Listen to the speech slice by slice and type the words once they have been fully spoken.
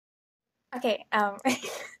Okay,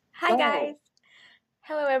 hi Go. guys.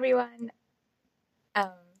 Hello everyone.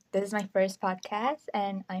 Um, this is my first podcast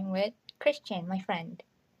and I'm with Christian, my friend.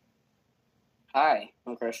 Hi,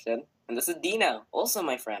 I'm Christian, and this is Dina, also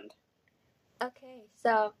my friend. Okay,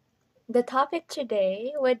 so the topic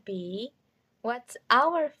today would be what's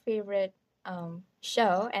our favorite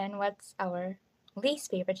show and what's our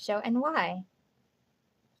least favorite show and why?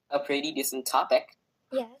 A pretty decent topic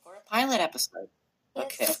Yes. for a pilot episode. Yes,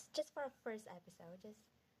 Okay. just for a first episode, just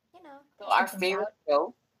So testing our things favorite out.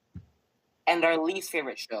 show and our least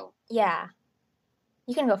favorite show. Yeah.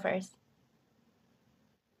 You can go first.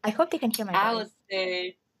 I hope they can hear my I voice. would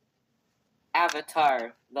say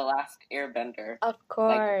Avatar: The Last Airbender. Of Like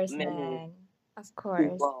course, many man. Of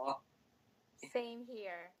course. people. Same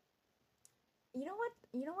here. You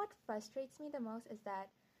know what frustrates me the most is that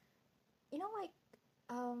you know like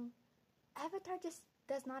um Avatar just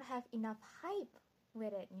does not have enough hype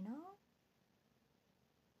with it, you know?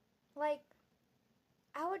 Like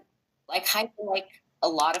I would Like hype, like a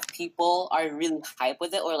lot of people are really hype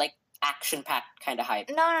with it, or like action-packed kind of hype.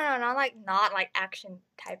 no, not like action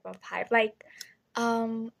type of hype. Like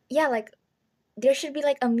yeah, like there should be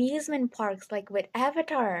like amusement parks like with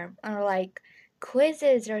Avatar or like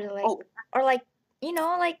quizzes or like Oh, or like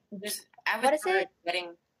like there's what is Avatar it?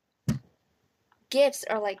 getting Gifts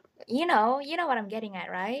or like you know what I'm getting at,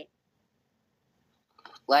 right?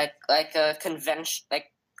 like a convention,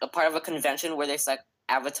 like a part of a convention where there's like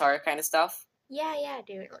Avatar kind of stuff. Yeah,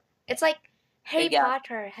 dude. It's like Harry Yeah,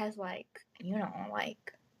 Potter has like,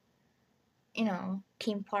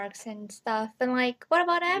 theme parks and stuff. And like, what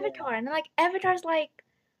about Avatar? And like, Avatar's like,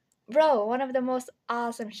 bro, one of the most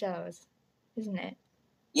awesome shows, isn't it?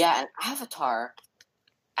 yeah, and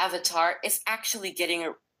Avatar is actually getting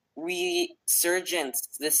a resurgence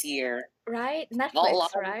this year. Right? A lot Netflix,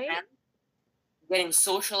 of right? fans getting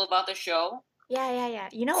social about the show. Yeah.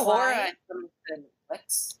 You know Korra why? is coming to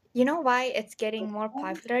Netflix. You know why it's getting more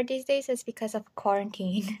popular these days? It's because of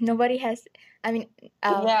quarantine. Nobody has, I mean,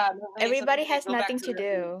 Yeah, everybody they has go back nothing to to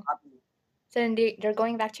their main do. hobby. So then they're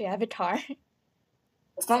going back to Avatar.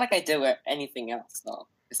 It's not like I do anything else though.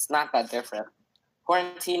 It's not that different.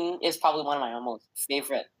 Quarantine is probably one of my most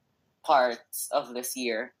favorite parts of this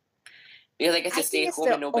year because I get to I stay think it's home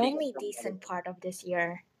the and nobody gets only to bother decent me. part of this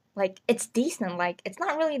year. Like it's decent. Like it's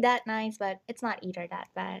not really that nice, but it's not either that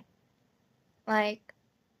bad.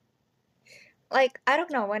 Like I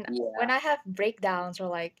don't know when Yeah, I have breakdowns or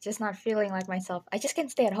like just not feeling like myself, I just can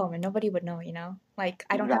stay at home and nobody would know, you know? Like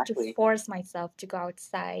I don't have to exactly. force myself to go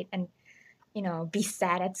outside and be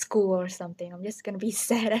sad at school or something. I'm just gonna be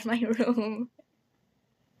sad at my room.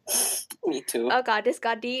 Me too. Oh god, this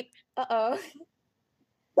got deep. Uh-oh.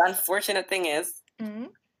 The unfortunate thing is, Mm-hmm.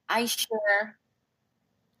 I share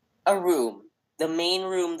a room, the main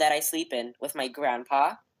room that I sleep in, with my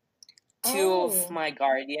grandpa, two of Oh. my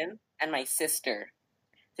guardian, and my sister.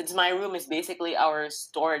 Since my room is basically our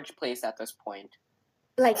storage place at this point.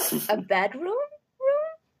 Like a bedroom? Room?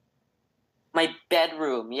 My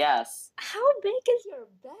bedroom, yes. How big is your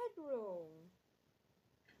bedroom?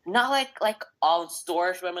 Not like all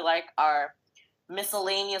storage room, like our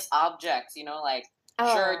miscellaneous objects, like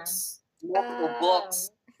Oh. shirts, multiple books,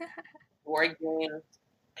 board games,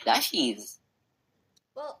 plushies.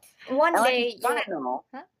 Well, one And like day it's fun you. and all.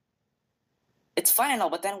 Huh? It's fun and all,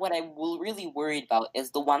 but then what I will really worried about is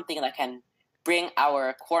the one thing that can bring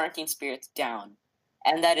our quarantine spirits down,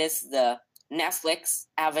 and that is the Netflix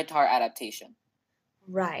Avatar adaptation.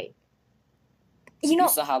 Right. You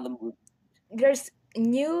saw how the movie. There's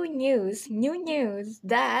new news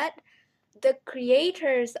that the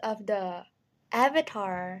creators of the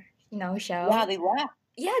Avatar, show. Yeah, they laughed.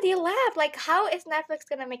 Yeah, they laugh. Like, how is Netflix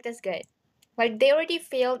gonna make this good? Like, they already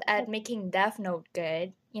failed at making Death Note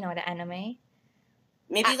good. You know, the anime.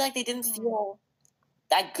 Maybe like they didn't feel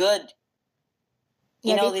that good.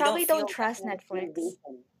 Yeah, they They probably don't don't feel trust that Netflix.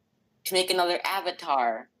 motivation to make another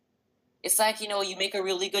Avatar. It's like, you make a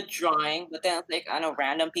really good drawing, but then it's like on a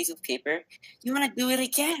random piece of paper, you want to do it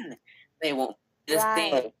again. They won't. This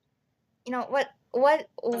thing. Right. You know what?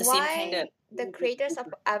 The same kind Why of. the creators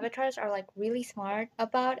of avatars are like really smart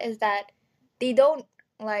about is that they don't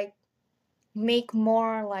like make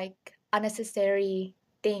more like unnecessary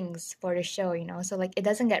things for the show, so like it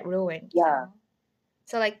doesn't get ruined. Yeah.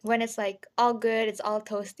 So like when it's like all good, it's all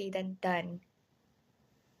toasty, then done.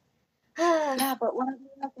 Yeah, but what I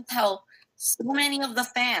don't like is how so many of the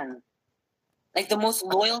fans, like the most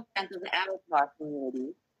loyal fans of the Avatar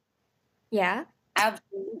community, Yeah.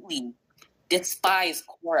 absolutely despise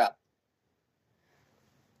Korra.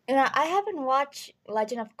 I haven't watched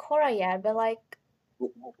Legend of Korra yet, but like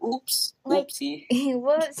Oops. Like- Oopsie. it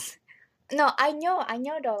was No, I know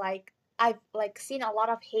though, like I've like seen a lot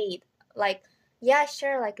of hate. Like, yeah,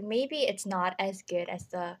 sure, like maybe it's not as good as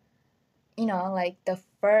the like the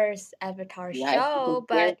first Avatar Yeah, if you show,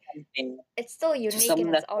 compare but something it's still to unique in something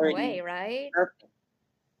its that's own already way, right? perfect,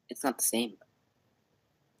 it's not the same.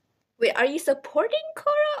 Wait, are you supporting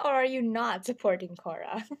Korra or are you not supporting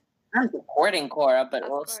Korra? I'm supporting Korra, but Of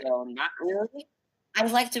course. also not really. I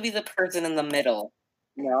like to be the person in the middle,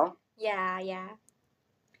 you know? Yeah, yeah.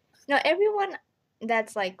 No, everyone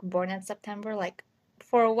that's like born in September, like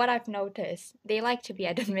for what I've noticed, they like to be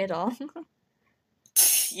at the middle.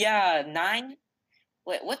 Yeah, 9?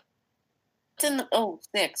 Wait, what's in the,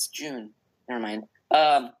 6, June. Never mind.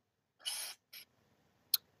 But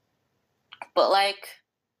like,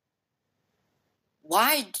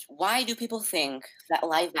 why do people think that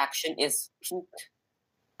live action is peak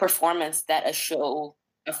performance that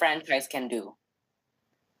a franchise can do?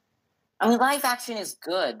 I mean, live action is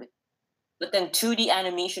good, but then 2D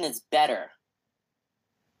animation is better,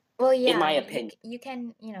 Well, in yeah, my but opinion. you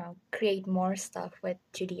can, create more stuff with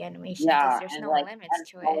 2D animation because Yeah, there's and no like, limits and,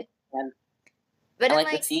 to like, it. and, But and in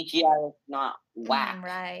like the like, CGI is not whack.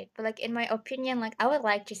 right. But like in my opinion, like I would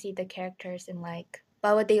like to see the characters in like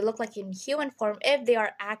what would they look like in human form if they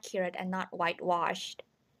are accurate and not whitewashed.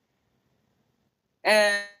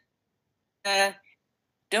 Uh, uh,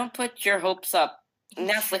 don't put your hopes up.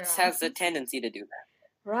 Netflix True. has a tendency to do that.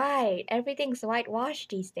 Right. Everything's whitewashed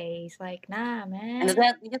these days. Like, nah, And man.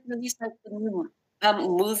 that they just released like the new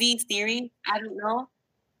movie theory. I don't know.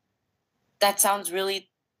 That sounds really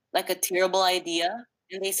like a terrible idea.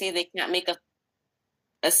 And they say they can't make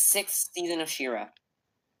a sixth season of Shira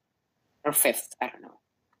or fifth. I don't know.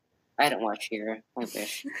 I don't watch Shira. I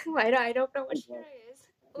wish. I don't know what Shira is.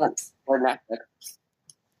 Oops. Or Netflix.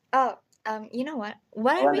 Oh, you know what?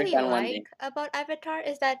 What I I'll really understand one day. like about Avatar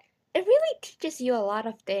is that it really teaches you a lot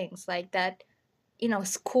of things like that,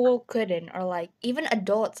 school couldn't, or like even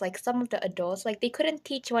adults, like some of the adults, like they couldn't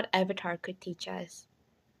teach what Avatar could teach us.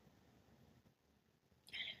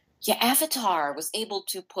 Yeah, Avatar was able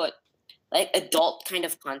to put like adult kind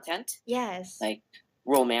of content, Yes. like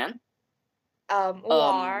romance,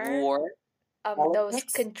 War, war, those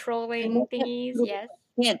politics, and controlling make it thingies, for yes.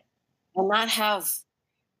 the kid, and not have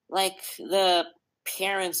like the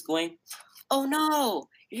parents going, "Oh no,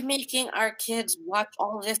 you're making our kids watch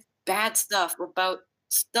all this bad stuff about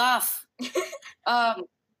stuff." Um,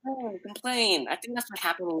 complain. I think that's what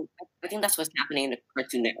happening. I think that's what's happening in the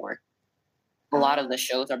Cartoon Network. A lot of the Oh.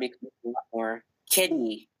 shows are becoming a lot more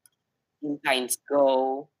kiddie. Teen Titans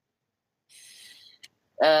Go.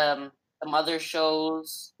 Some other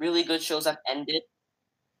shows, really good shows have ended.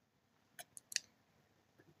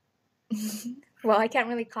 Well, I can't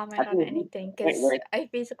really I comment on think it's anything the point because where I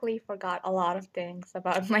basically forgot a lot of things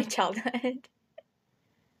about my childhood.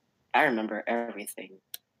 I remember everything.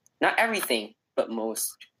 Not everything, but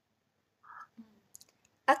most.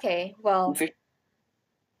 Okay, well, This is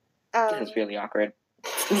um, really awkward.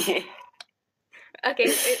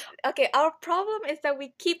 okay. Our problem is that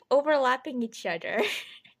we keep overlapping each other.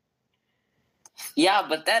 Yeah,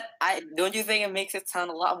 but I don't you think it makes it sound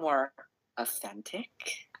a lot more authentic?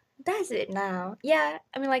 Does it now? Yeah,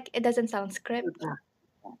 I mean, like it doesn't sound script.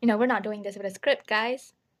 We're not doing this with a script,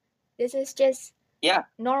 guys. This is just Yeah,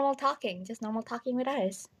 normal talking, just normal talking with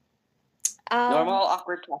us. normal Um,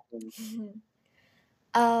 awkward talking.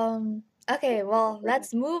 okay, well,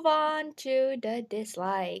 let's move on to the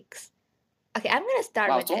dislikes. Okay, I'm gonna start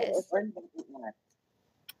Wow, with this. already been 8 minutes.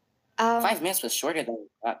 Um, 5 minutes was shorter than we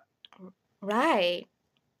thought. right.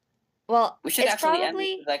 Well, We should it's actually end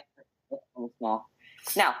this probably, with like something small.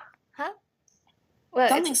 Now, huh? Well,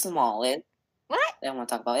 it's something small is what? I want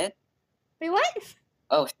to talk about it. Wait, what?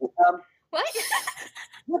 Oh, shoot. What?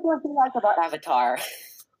 What do you like about Avatar?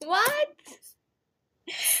 What?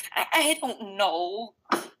 I don't know.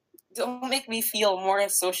 Don't make me feel more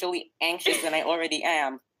socially anxious than I already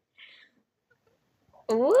am.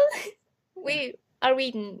 Ooh? Wait, are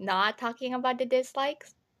we not talking about the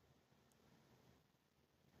dislikes?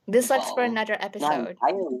 Dislikes for Well, another not episode.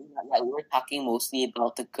 entirely. Yeah, we were talking mostly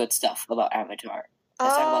about the good stuff about Avatar.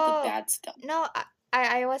 Let's talk about the Oh, bad stuff. no,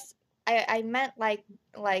 I was, I meant like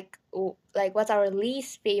what's our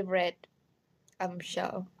least favorite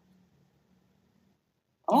show,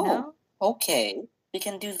 you Oh, know? okay. We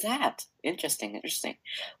can do that. Interesting.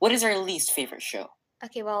 What is our least favorite show?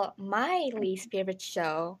 Okay, well, my least favorite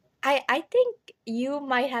show, I think you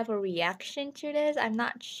might have a reaction to this. I'm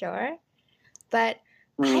not sure, but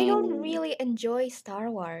I don't Hmm. really enjoy Star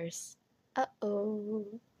Wars.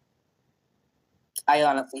 Uh-oh. I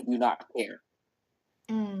honestly do not care.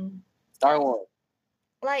 Mm. Star Wars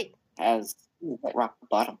Like, has hit rock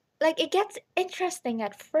bottom. like it gets interesting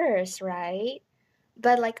at first, right?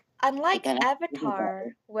 But like But unlike then it's even better.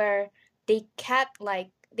 Avatar, where they kept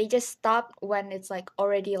like they just stopped when it's like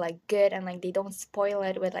already like good and like they don't spoil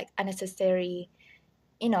it with like unnecessary,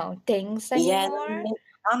 things Yeah, and then we anymore. make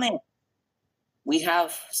comics. We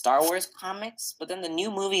have Star Wars comics, but then the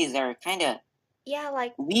new movies are kind of Yeah,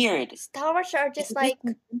 like weird. Star Wars are It's just a bit like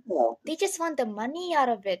confusing. they just want the money out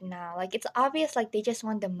of it now. Like it's obvious like they just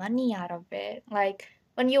want the money out of it. Like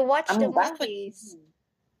when you I watch the mean, that's what movies, Disney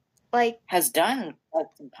like has done for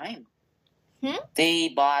quite some time. hmm? They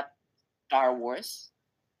bought Star Wars.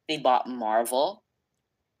 They bought Marvel.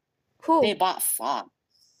 They Who? bought Fox.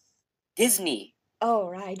 Disney. Oh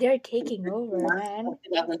right, they're taking In over, months of man.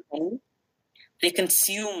 2020, they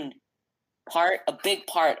consumed a big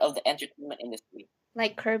part of the entertainment industry,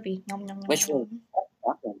 Like Kirby. Nom nom nom which was nom.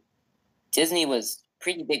 awesome. Disney was a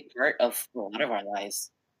pretty big part of a lot of our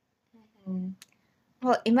lives. Mhm.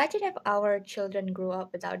 Well, imagine if our children grew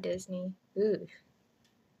up without Disney. Ooh.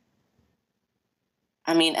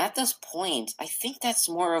 I mean, at this point, I think that's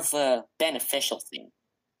more of a beneficial thing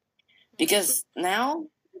because now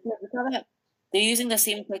they're using the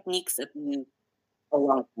same techniques that we used a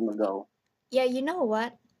long time ago. Yeah, you know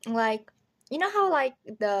what? Like, you know how like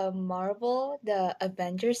the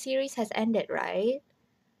Avengers series has ended, right?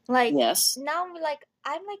 Like Yes. now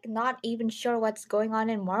I'm like not even sure what's going on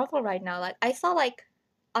in Marvel right now. Like I saw like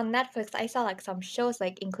on Netflix I saw like some shows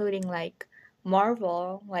like including like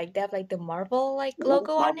Marvel, like they have like the Marvel like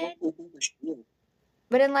logo on Marvel it. taking the shield.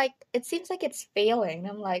 But then like it seems like it's failing.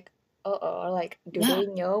 I'm like, uh-oh, like do Yeah, they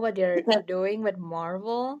know what they're because doing with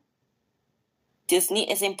Marvel? Disney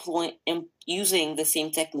is using the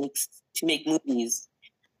same techniques to make movies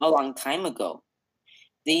a long time ago.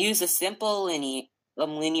 They use a simple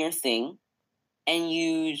linear thing and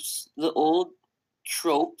use the old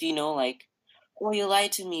trope, like, oh, you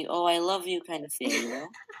lied to me, oh, I love you kind of thing.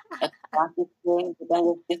 A classic thing, but then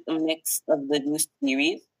with just a mix of the new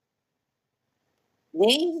series.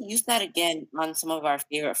 They use that again on some of our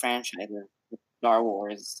favorite franchises, Star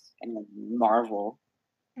Wars and Marvel.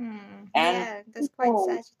 And Yeah, that's quite people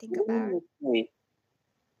sad to think about. really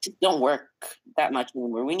just don't work that much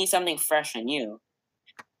anymore. We need something fresh and new.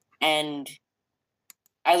 And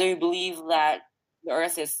either we believe that the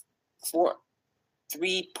Earth is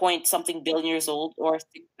 3 point something billion years old or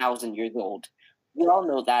 6,000 years old. We all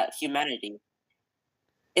know that humanity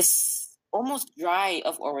is almost dry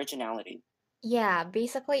of originality. Yeah,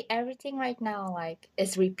 basically everything right now like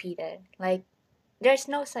is repeated. Like there's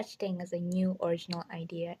no such thing as a new original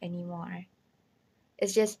idea anymore.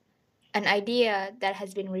 It's just an idea that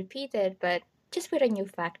has been repeated but just with a new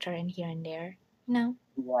factor in here and there. You know?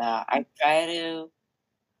 Yeah, I try to.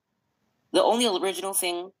 The only original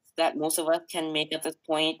things that most of us can make at this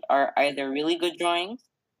point are either really good drawings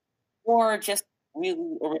or just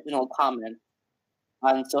really original comments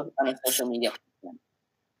on a social media platform.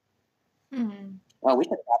 Hmm. Well, we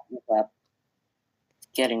should wrap this up. It's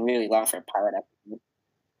getting really long for a pirate episode.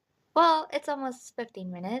 Well, it's almost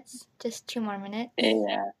 15 minutes. Just 2 more minutes.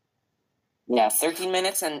 Yeah, yeah, 13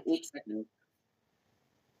 minutes and 8 seconds.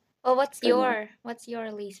 Well, Pretty much. what's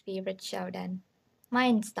your least favorite show then?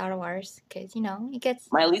 Mine's Star Wars, cause it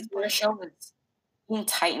gets My least favorite boring. show is Teen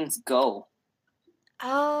Titans Go.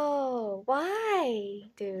 Oh,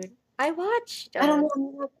 why, dude? I watched. I don't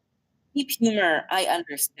know. Deep humor, I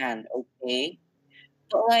understand, okay,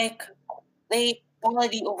 but like they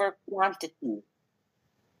quality over quantity.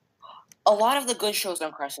 A lot of the good shows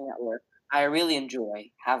on Cartoon Network I really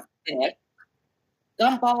enjoy have finished.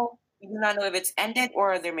 Gumball, we do not know if it's ended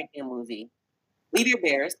or they're making a movie. Leave Your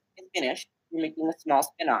Bears is finished. They're making a small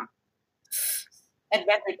spin-off.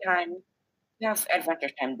 Adventure Time, we have Adventure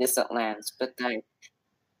Time Distant Lands, but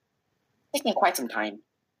taking quite some time.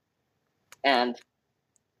 And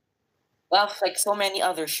well, like so many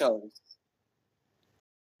other shows.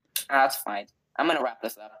 That's fine. I'm gonna wrap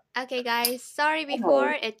this up. Okay, guys. Sorry before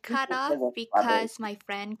Anyway, it thank cut you for off this collaboration. because my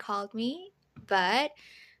friend called me. But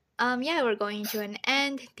yeah, we're going to an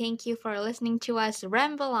end. Thank you for listening to us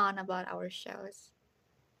ramble on about our shows.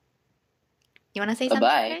 You wanna say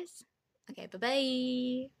something, Bye-bye. Chris? Okay, bye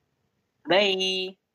bye. Bye.